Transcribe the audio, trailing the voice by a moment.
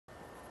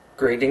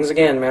Greetings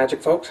again, magic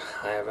folks.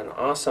 I have an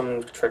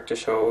awesome trick to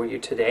show you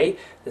today.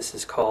 This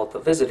is called The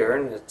Visitor,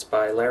 and it's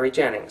by Larry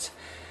Jennings.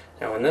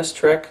 Now in this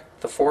trick,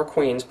 the four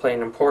queens play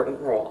an important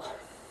role.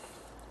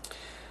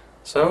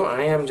 So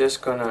I am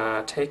just going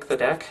to take the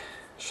deck,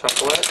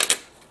 shuffle it,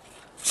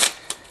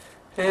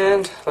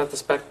 and let the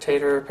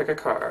spectator pick a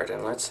card.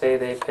 And let's say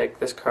they pick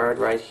this card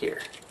right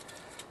here.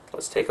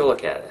 Let's take a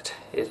look at it.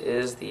 It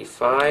is the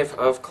 5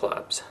 of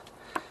clubs.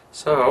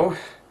 So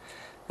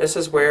this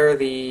is where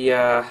the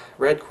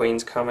red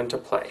queens come into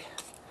play.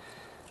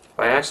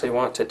 I actually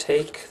want to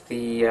take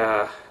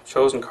the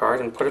chosen card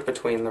and put it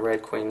between the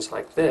red queens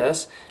like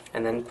this,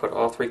 and then put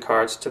all 3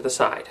 cards to the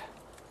side.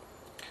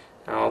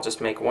 Now I'll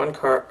just make one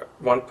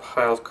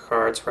pile of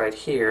cards right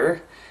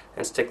here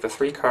and stick the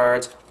 3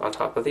 cards on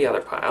top of the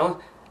other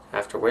pile,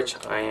 after which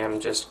I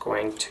am just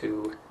going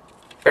to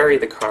bury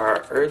the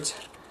cards,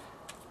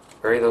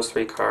 bury those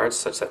 3 cards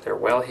such that they're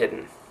well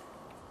hidden.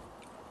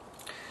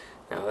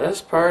 Now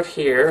this part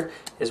here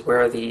is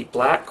where the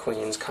black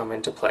queens come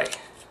into play.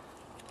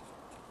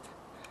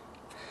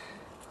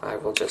 I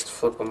will just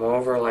flip them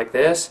over like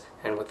this,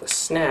 and with a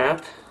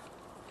snap,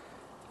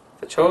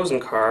 the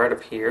chosen card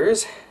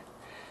appears,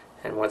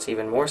 and what's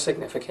even more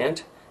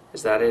significant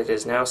is that it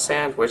is now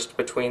sandwiched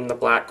between the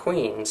black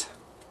queens.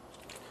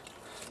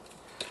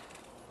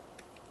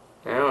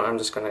 Now I'm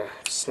just going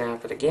to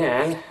snap it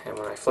again, and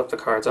when I flip the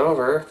cards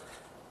over,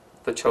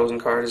 the chosen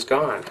card is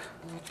gone.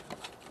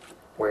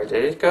 Where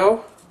did it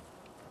go?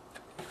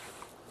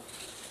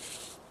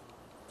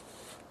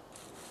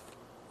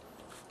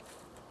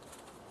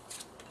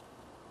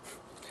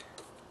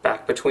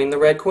 Back between the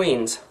red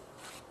queens.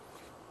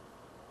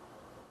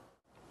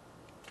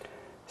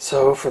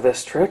 So for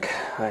this trick,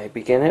 I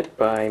begin it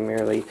by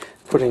merely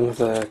putting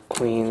the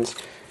queens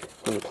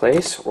in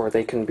place, or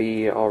they can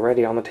be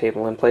already on the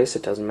table in place,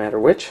 it doesn't matter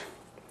which.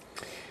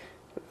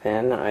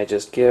 Then I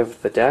just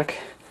give the deck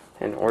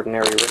an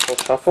ordinary riffle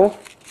shuffle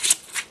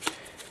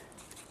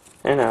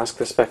and ask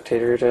the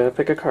spectator to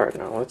pick a card.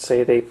 Now let's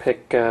say they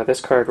pick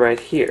this card right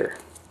here.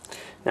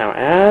 Now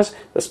as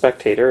the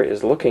spectator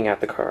is looking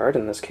at the card,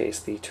 in this case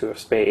the 2 of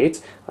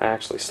spades, I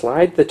actually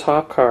slide the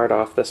top card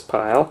off this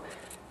pile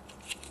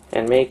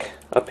and make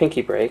a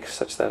pinky break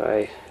such that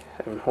I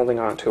am holding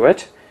on to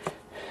it.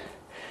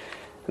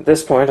 At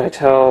this point I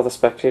tell the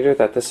spectator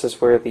that this is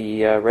where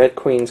the red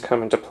queens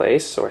come into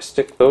place, so I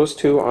stick those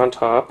 2 on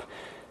top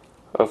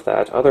of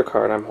that other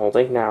card I'm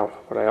holding. Now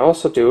what I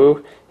also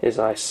do is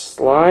I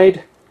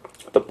slide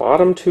the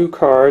bottom 2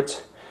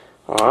 cards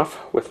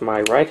off with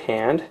my right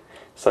hand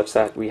such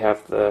that we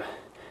have the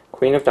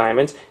Queen of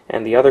Diamonds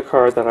and the other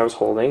card that I was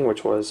holding,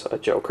 which was a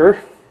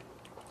Joker.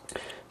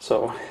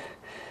 So,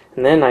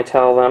 and then I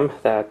tell them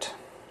that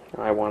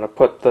I want to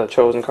put the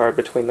chosen card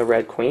between the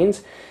red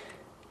queens,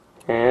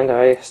 and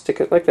I stick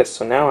it like this.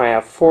 So now I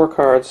have 4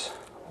 cards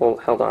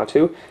held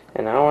onto,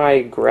 and now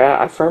I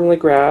firmly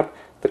grab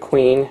the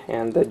Queen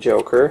and the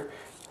Joker,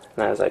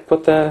 and as I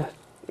put the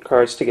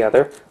cards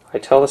together, I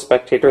tell the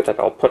spectator that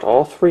I'll put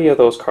all 3 of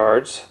those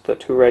cards, the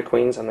 2 red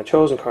queens and the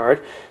chosen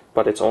card,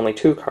 but it's only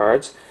 2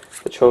 cards.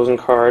 The chosen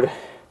card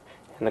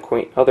and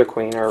the other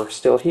queen are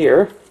still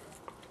here.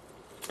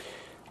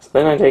 So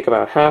then I take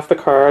about half the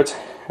cards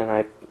and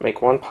I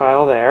make one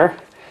pile there,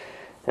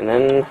 and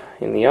then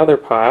in the other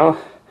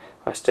pile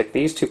I stick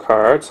these 2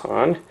 cards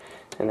on,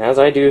 and as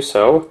I do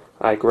so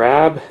I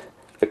grab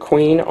the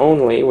queen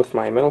only with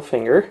my middle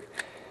finger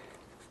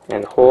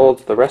and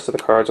hold the rest of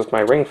the cards with my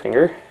ring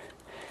finger.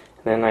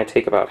 And then I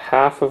take about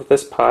half of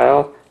this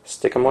pile,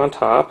 stick them on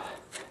top,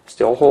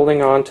 still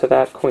holding on to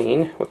that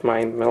queen with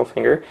my middle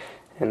finger,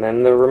 and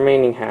then the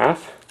remaining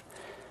half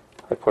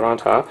I put on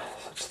top,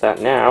 such that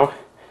now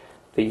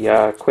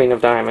the Queen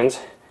of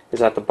Diamonds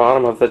is at the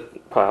bottom of the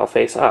pile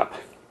face up.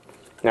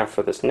 Now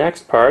for this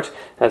next part,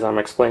 as I'm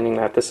explaining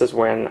that this is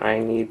when I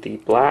need the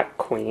black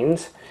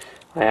queens,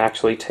 I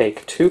actually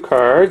take 2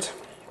 cards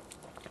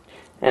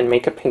and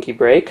make a pinky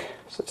break,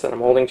 such that I'm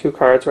holding 2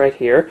 cards right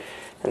here,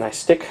 and I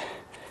stick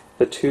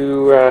the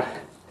 2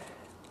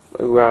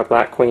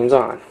 black queens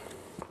on.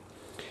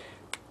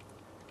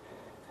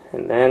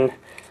 And then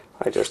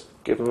I just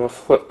give them a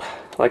flip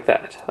like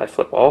that. I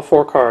flip all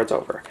 4 cards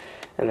over,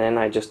 and then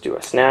I just do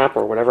a snap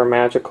or whatever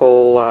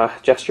magical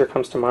gesture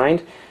comes to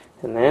mind,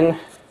 and then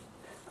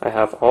I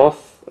have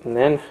and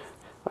then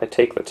I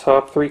take the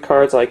top 3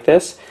 cards like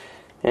this,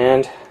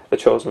 and the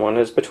chosen one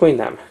is between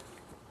them.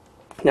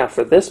 Now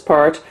for this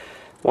part,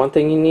 one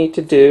thing you need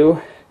to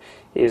do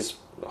is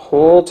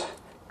hold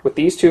with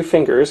these 2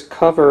 fingers,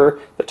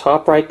 cover the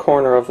top right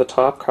corner of the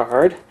top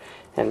card,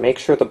 and make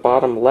sure the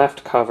bottom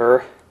left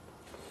corner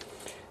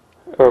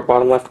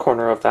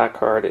of that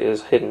card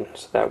is hidden,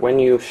 so that when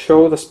you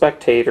show the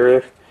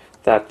spectator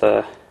that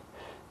the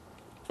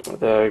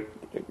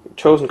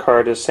chosen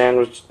card is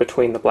sandwiched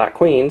between the black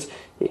queens,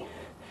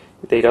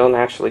 they don't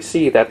actually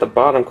see that the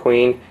bottom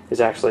queen is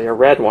actually a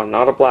red one,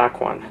 not a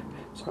black one.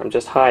 So I'm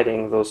just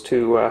hiding those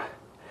 2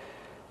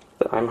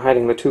 I'm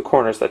hiding the 2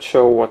 corners that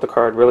show what the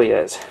card really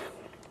is.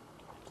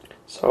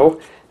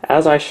 So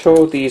as I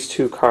show these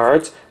 2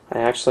 cards, I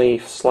actually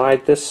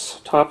slide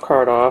this top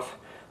card off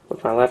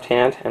with my left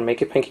hand and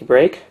make a pinky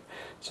break,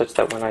 such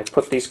that when I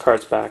put these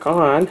cards back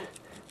on,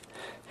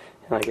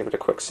 and I give it a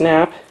quick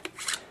snap,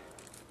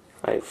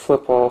 I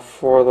flip all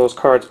 4 of those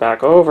cards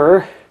back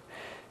over,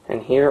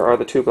 and here are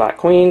the 2 black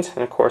queens,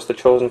 and of course the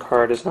chosen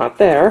card is not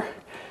there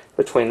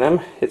between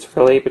them. It's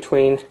really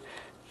between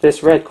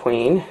this red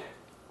queen,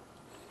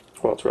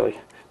 well, it's really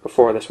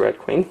before this red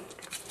queen.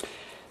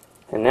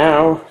 And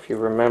now, if you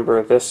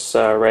remember this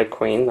red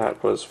queen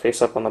that was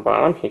face up on the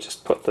bottom, you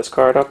just put this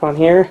card up on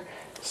here,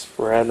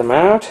 spread them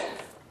out,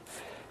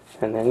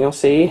 and then you'll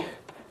see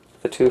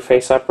the 2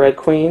 face up red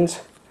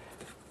queens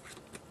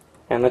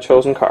and the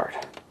chosen card.